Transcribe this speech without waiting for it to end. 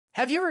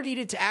Have you ever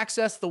needed to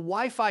access the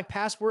Wi-Fi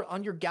password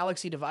on your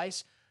Galaxy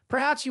device?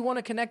 Perhaps you want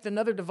to connect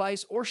another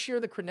device or share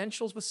the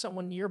credentials with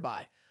someone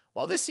nearby.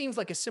 While this seems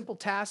like a simple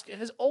task, it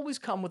has always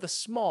come with a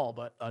small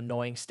but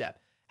annoying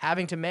step,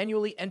 having to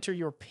manually enter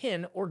your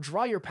PIN or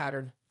draw your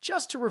pattern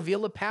just to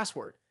reveal a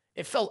password.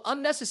 It felt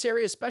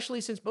unnecessary, especially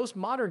since most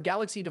modern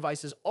Galaxy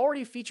devices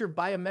already feature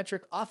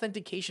biometric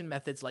authentication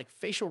methods like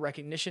facial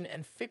recognition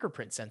and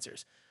fingerprint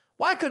sensors.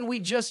 Why couldn't we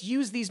just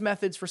use these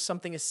methods for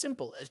something as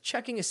simple as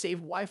checking a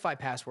saved Wi-Fi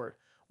password?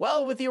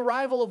 Well, with the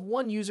arrival of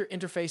One User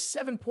Interface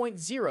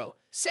 7.0,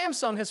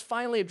 Samsung has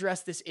finally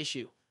addressed this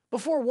issue.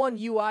 Before One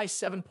UI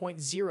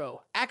 7.0,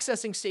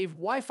 accessing saved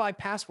Wi-Fi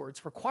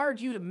passwords required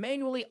you to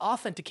manually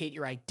authenticate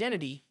your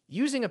identity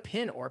using a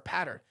PIN or a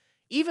pattern.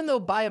 Even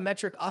though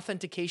biometric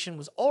authentication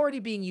was already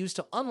being used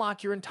to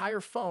unlock your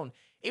entire phone,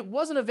 it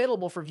wasn't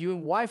available for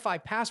viewing Wi-Fi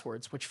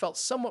passwords, which felt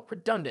somewhat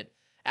redundant.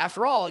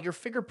 After all, your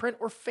fingerprint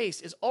or face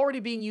is already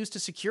being used to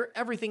secure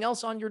everything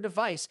else on your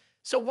device,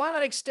 so why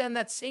not extend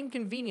that same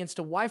convenience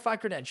to Wi-Fi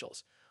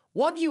credentials?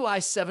 One UI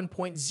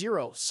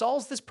 7.0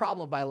 solves this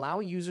problem by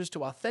allowing users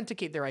to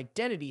authenticate their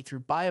identity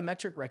through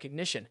biometric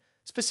recognition,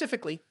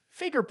 specifically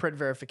fingerprint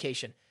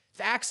verification,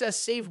 to access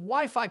saved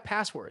Wi-Fi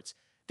passwords.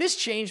 This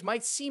change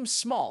might seem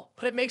small,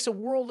 but it makes a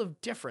world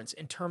of difference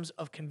in terms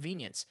of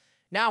convenience.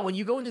 Now, when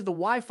you go into the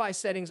Wi-Fi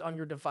settings on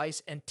your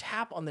device and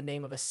tap on the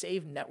name of a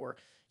saved network,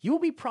 you will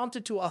be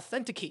prompted to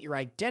authenticate your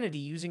identity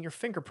using your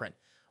fingerprint.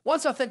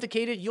 Once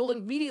authenticated, you'll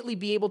immediately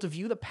be able to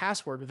view the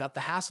password without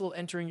the hassle of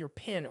entering your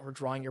PIN or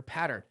drawing your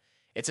pattern.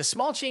 It's a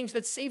small change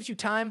that saves you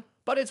time,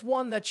 but it's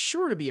one that's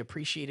sure to be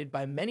appreciated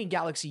by many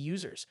Galaxy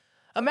users.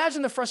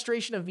 Imagine the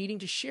frustration of needing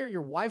to share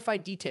your Wi-Fi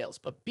details,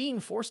 but being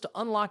forced to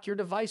unlock your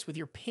device with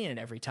your PIN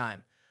every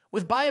time.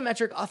 With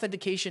biometric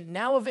authentication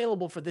now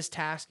available for this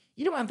task,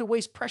 you don't have to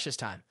waste precious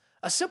time.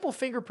 A simple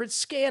fingerprint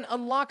scan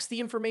unlocks the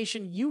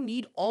information you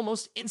need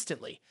almost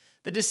instantly.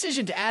 The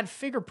decision to add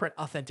fingerprint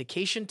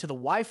authentication to the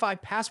Wi-Fi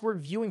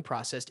password viewing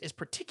process is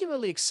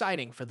particularly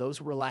exciting for those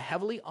who rely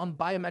heavily on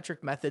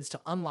biometric methods to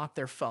unlock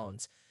their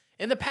phones.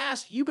 In the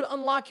past, you could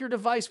unlock your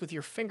device with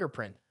your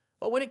fingerprint,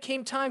 but when it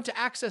came time to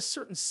access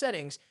certain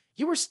settings,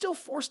 you were still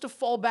forced to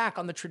fall back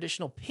on the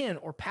traditional PIN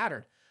or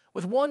pattern.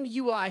 With One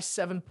UI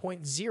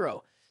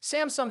 7.0,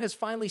 Samsung has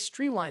finally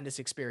streamlined this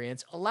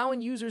experience,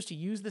 allowing users to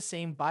use the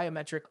same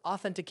biometric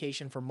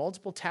authentication for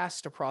multiple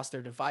tasks across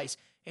their device,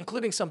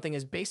 including something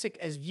as basic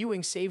as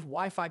viewing saved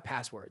Wi-Fi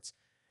passwords.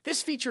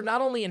 This feature not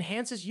only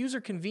enhances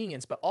user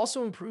convenience, but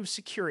also improves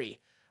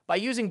security. By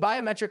using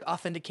biometric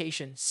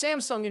authentication,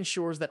 Samsung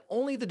ensures that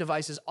only the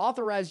device's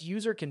authorized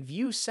user can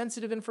view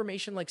sensitive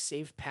information like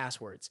saved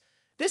passwords.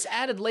 This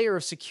added layer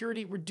of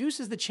security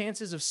reduces the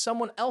chances of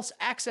someone else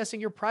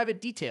accessing your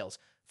private details,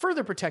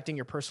 further protecting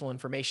your personal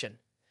information.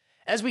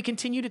 As we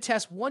continue to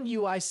test One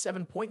UI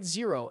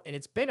 7.0 and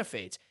its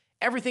benefits,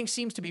 everything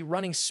seems to be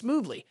running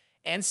smoothly,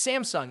 and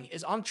Samsung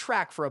is on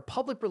track for a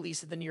public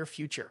release in the near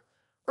future.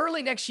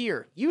 Early next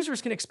year,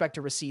 users can expect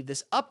to receive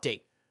this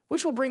update,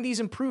 which will bring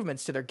these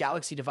improvements to their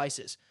Galaxy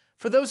devices.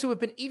 For those who have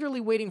been eagerly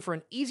waiting for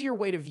an easier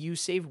way to view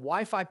saved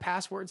Wi-Fi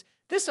passwords,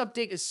 this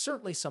update is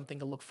certainly something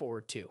to look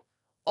forward to.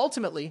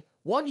 Ultimately,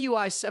 One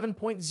UI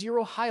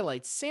 7.0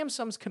 highlights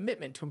Samsung's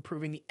commitment to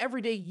improving the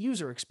everyday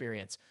user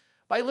experience.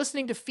 By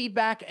listening to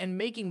feedback and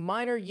making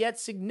minor yet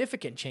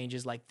significant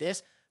changes like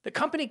this, the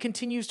company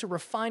continues to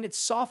refine its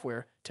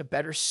software to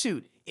better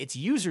suit its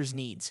users'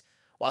 needs.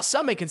 While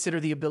some may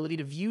consider the ability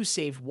to view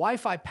saved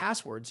Wi-Fi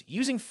passwords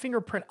using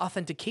fingerprint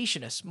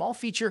authentication a small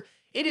feature,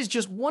 it is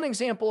just one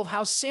example of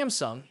how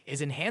Samsung is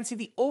enhancing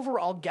the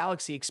overall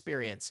Galaxy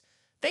experience.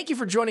 Thank you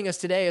for joining us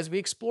today as we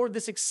explored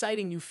this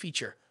exciting new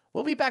feature.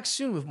 We'll be back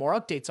soon with more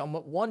updates on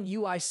what One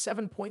UI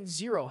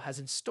 7.0 has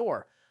in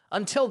store.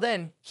 Until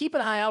then, keep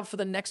an eye out for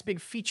the next big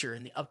feature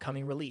in the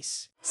upcoming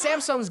release.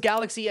 Samsung's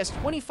Galaxy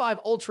S25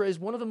 Ultra is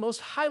one of the most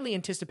highly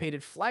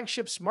anticipated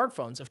flagship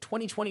smartphones of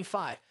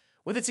 2025.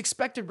 With its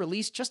expected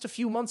release just a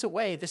few months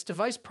away, this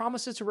device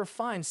promises to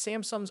refine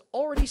Samsung's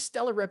already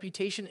stellar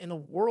reputation in the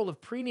world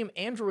of premium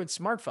Android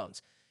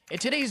smartphones. In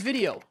today's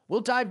video,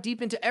 we'll dive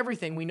deep into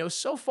everything we know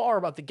so far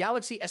about the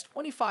Galaxy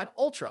S25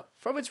 Ultra,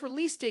 from its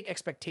release date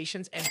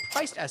expectations and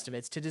price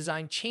estimates to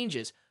design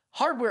changes,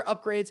 hardware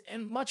upgrades,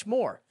 and much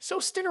more. So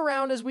stick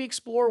around as we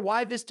explore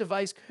why this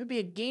device could be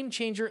a game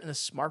changer in the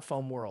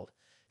smartphone world.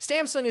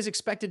 Samsung is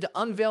expected to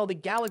unveil the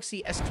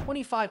Galaxy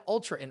S25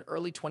 Ultra in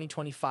early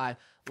 2025,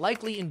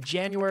 likely in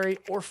January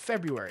or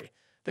February.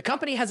 The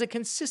company has a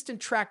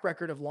consistent track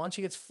record of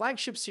launching its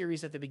flagship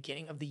series at the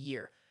beginning of the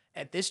year,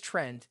 and this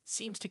trend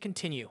seems to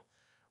continue.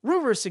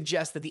 Rumors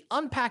suggest that the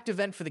Unpacked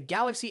event for the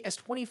Galaxy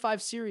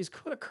S25 series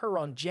could occur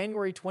on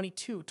January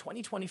 22,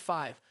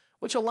 2025,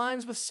 which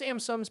aligns with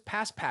Samsung's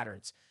past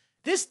patterns.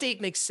 This date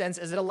makes sense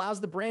as it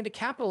allows the brand to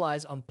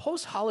capitalize on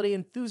post-holiday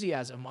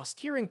enthusiasm while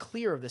steering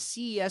clear of the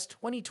CES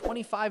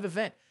 2025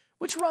 event,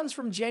 which runs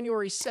from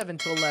January 7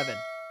 to 11.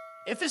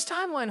 If this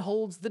timeline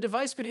holds, the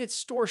device could hit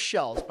store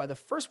shelves by the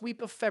first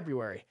week of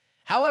February.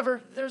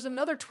 However, there's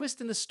another twist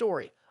in the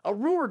story. A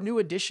rumored new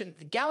addition,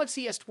 the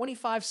Galaxy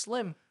S25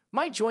 Slim,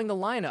 might join the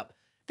lineup.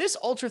 This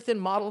ultra-thin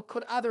model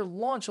could either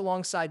launch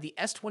alongside the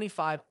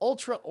S25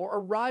 Ultra or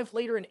arrive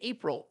later in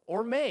April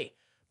or May.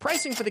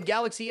 Pricing for the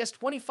Galaxy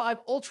S25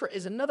 Ultra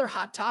is another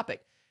hot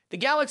topic. The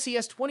Galaxy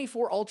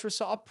S24 Ultra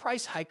saw a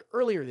price hike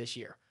earlier this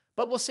year,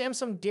 but will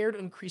Samsung dare to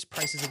increase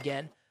prices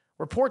again?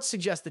 Reports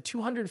suggest the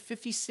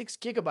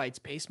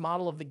 256GB base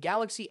model of the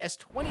Galaxy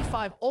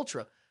S25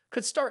 Ultra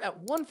could start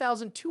at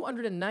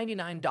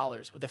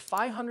 $1,299 with a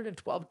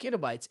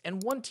 512GB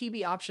and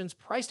 1TB options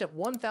priced at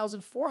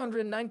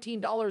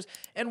 $1,419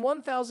 and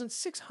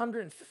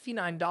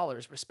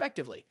 $1,659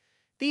 respectively.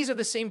 These are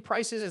the same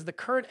prices as the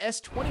current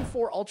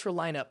S24 Ultra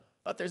lineup,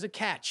 but there's a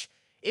catch.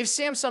 If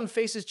Samsung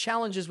faces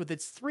challenges with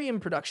its 3 in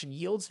production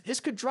yields, this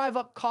could drive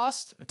up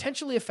costs,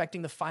 potentially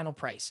affecting the final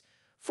price.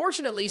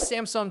 Fortunately,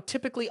 Samsung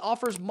typically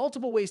offers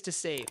multiple ways to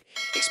save.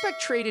 Expect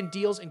trade-in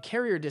deals and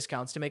carrier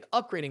discounts to make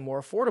upgrading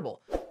more affordable.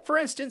 For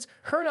instance,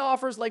 current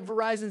offers like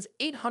Verizon's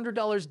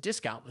 $800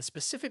 discount with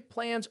specific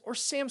plans or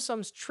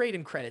Samsung's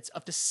trade-in credits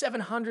up to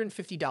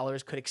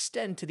 $750 could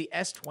extend to the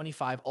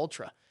S25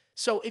 Ultra.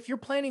 So if you're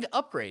planning to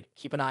upgrade,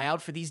 keep an eye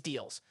out for these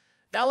deals.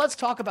 Now let's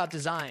talk about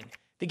design.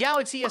 The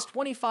Galaxy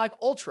S25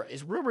 Ultra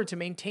is rumored to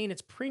maintain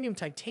its premium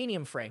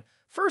titanium frame,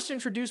 first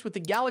introduced with the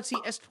Galaxy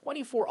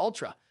S24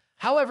 Ultra.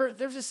 However,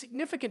 there's a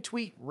significant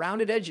tweak: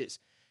 rounded edges.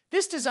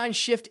 This design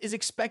shift is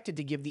expected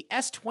to give the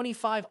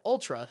S25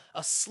 Ultra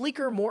a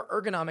sleeker, more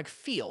ergonomic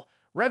feel,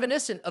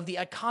 reminiscent of the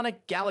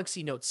iconic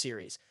Galaxy Note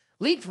series.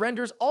 Leaked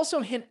renders also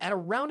hint at a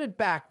rounded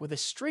back with a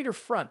straighter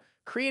front,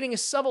 creating a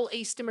subtle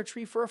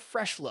asymmetry for a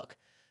fresh look.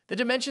 The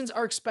dimensions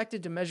are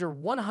expected to measure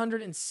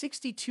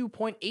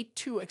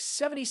 162.82 x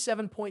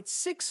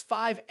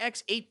 77.65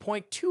 x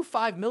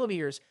 8.25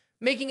 millimeters,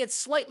 making it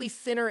slightly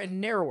thinner and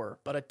narrower,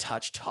 but a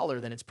touch taller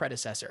than its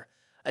predecessor.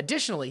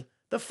 Additionally,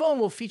 the phone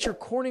will feature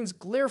Corning's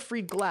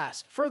glare-free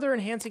glass, further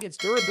enhancing its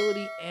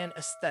durability and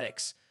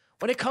aesthetics.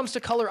 When it comes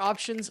to color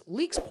options,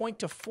 leaks point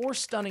to 4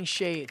 stunning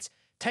shades: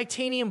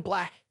 titanium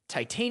black,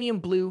 titanium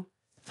blue,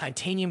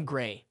 titanium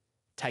gray,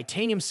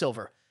 titanium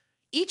silver.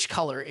 Each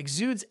color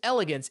exudes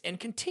elegance and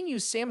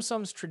continues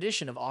Samsung's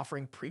tradition of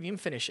offering premium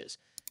finishes.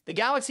 The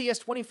Galaxy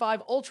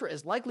S25 Ultra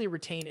is likely to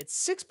retain its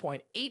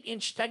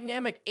 6.8-inch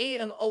dynamic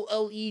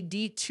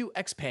AMOLED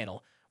 2X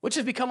panel, which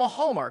has become a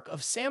hallmark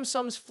of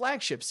Samsung's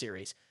flagship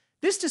series.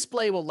 This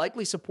display will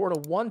likely support a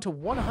 1 to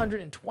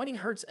 120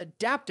 Hz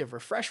adaptive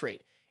refresh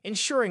rate,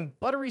 ensuring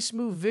buttery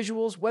smooth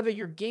visuals whether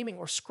you're gaming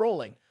or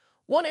scrolling.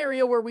 One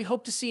area where we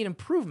hope to see an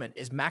improvement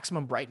is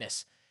maximum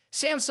brightness.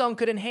 Samsung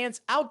could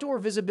enhance outdoor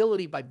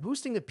visibility by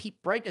boosting the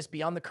peak brightness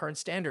beyond the current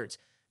standards.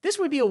 This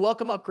would be a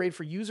welcome upgrade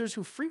for users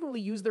who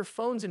frequently use their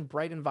phones in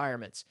bright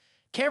environments.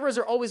 Cameras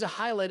are always a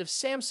highlight of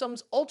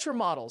Samsung's Ultra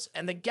models,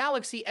 and the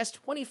Galaxy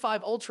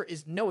S25 Ultra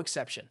is no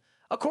exception.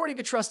 According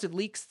to trusted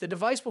leaks, the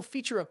device will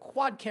feature a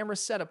quad-camera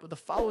setup with the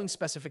following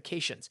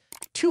specifications: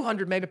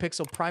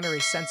 200-megapixel primary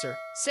sensor,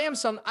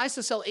 Samsung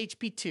ISOCELL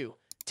HP2,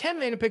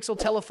 10-megapixel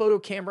telephoto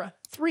camera,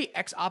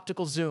 3x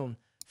optical zoom,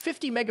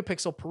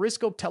 50-megapixel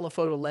periscope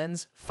telephoto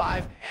lens,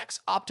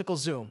 5x optical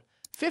zoom,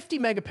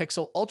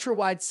 50-megapixel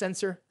ultra-wide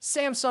sensor,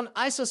 Samsung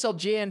ISOCELL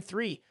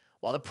JN3.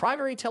 While the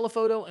primary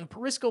telephoto and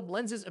periscope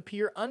lenses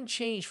appear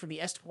unchanged from the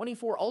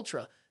S24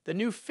 Ultra, the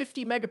new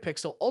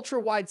 50-megapixel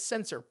ultra-wide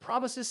sensor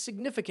promises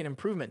significant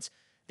improvements.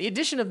 The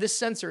addition of this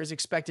sensor is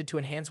expected to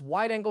enhance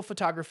wide-angle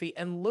photography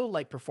and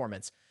low-light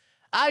performance.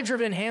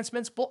 Eye-driven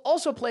enhancements will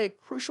also play a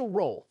crucial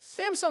role.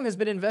 Samsung has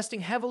been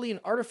investing heavily in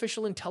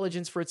artificial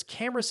intelligence for its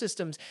camera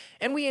systems,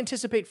 and we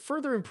anticipate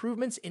further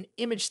improvements in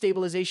image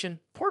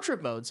stabilization,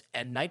 portrait modes,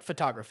 and night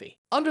photography.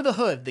 Under the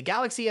hood, the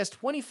Galaxy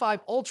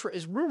S25 Ultra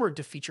is rumored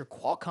to feature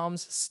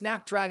Qualcomm's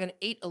Snapdragon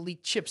 8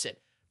 Elite chipset,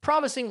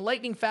 promising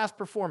lightning-fast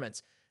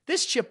performance.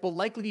 This chip will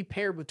likely be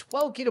paired with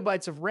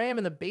 12GB of RAM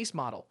in the base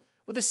model,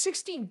 with a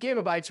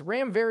 16GB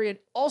RAM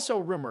variant also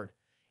rumored.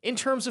 In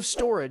terms of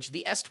storage,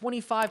 the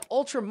S25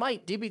 Ultra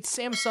might debut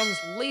Samsung's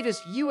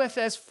latest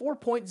UFS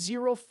 4.0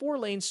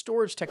 4-lane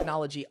storage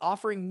technology,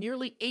 offering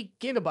nearly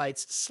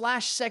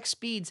 8GB/sec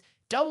speeds,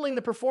 doubling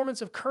the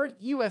performance of current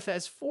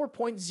UFS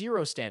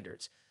 4.0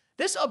 standards.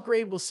 This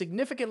upgrade will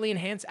significantly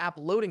enhance app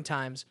loading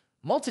times,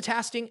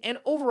 multitasking, and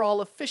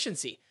overall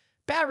efficiency.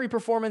 Battery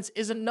performance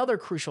is another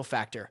crucial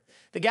factor.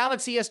 The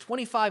Galaxy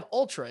S25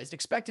 Ultra is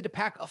expected to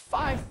pack a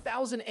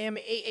 5000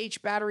 mAh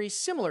battery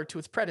similar to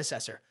its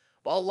predecessor.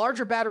 While a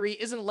larger battery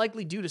isn't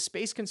likely due to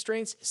space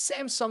constraints,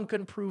 Samsung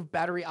could improve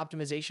battery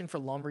optimization for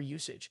longer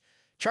usage.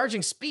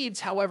 Charging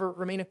speeds, however,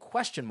 remain a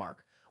question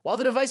mark. While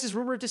the device is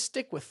rumored to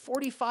stick with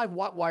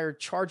 45-watt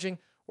wired charging,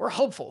 we're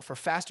hopeful for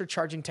faster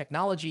charging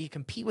technology to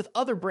compete with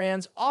other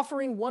brands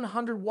offering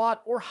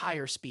 100-watt or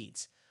higher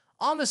speeds.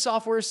 On the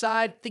software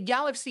side, the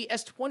Galaxy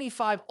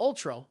S25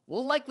 Ultra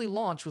will likely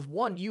launch with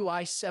One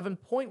UI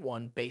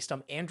 7.1 based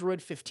on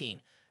Android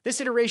 15. This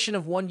iteration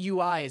of One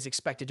UI is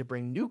expected to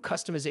bring new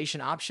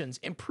customization options,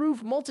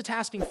 improved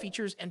multitasking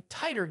features, and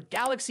tighter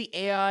Galaxy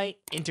AI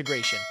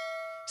integration.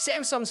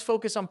 Samsung's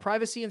focus on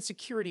privacy and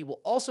security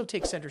will also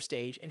take center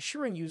stage,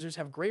 ensuring users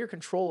have greater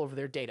control over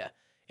their data.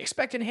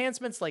 Expect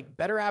enhancements like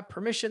better app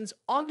permissions,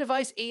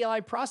 on-device AI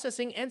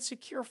processing, and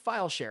secure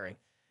file sharing.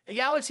 The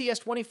Galaxy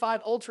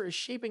S25 Ultra is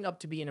shaping up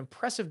to be an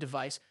impressive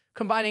device,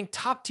 combining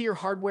top-tier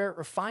hardware,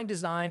 refined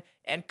design,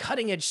 and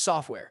cutting-edge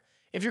software.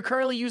 If you're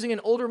currently using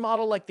an older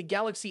model like the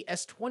Galaxy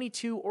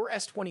S22 or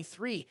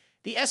S23,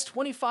 the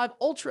S25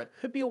 Ultra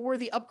could be a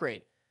worthy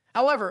upgrade.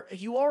 However,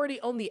 if you already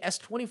own the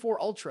S24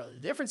 Ultra, the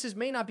differences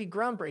may not be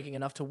groundbreaking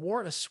enough to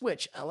warrant a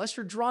switch unless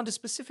you're drawn to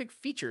specific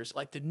features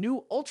like the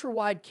new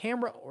ultra-wide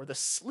camera or the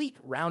sleek,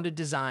 rounded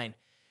design.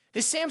 The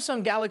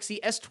Samsung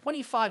Galaxy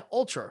S25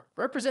 Ultra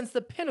represents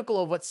the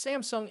pinnacle of what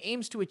Samsung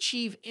aims to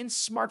achieve in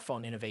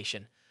smartphone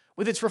innovation.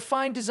 With its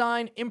refined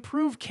design,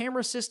 improved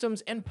camera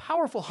systems, and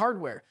powerful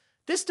hardware,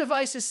 this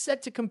device is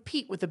set to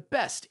compete with the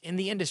best in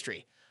the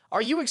industry.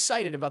 Are you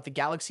excited about the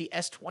Galaxy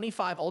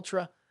S25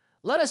 Ultra?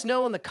 Let us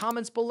know in the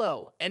comments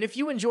below. And if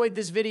you enjoyed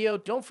this video,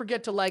 don't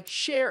forget to like,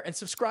 share, and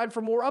subscribe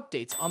for more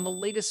updates on the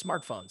latest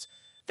smartphones.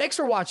 Thanks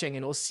for watching,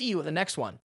 and we'll see you in the next one.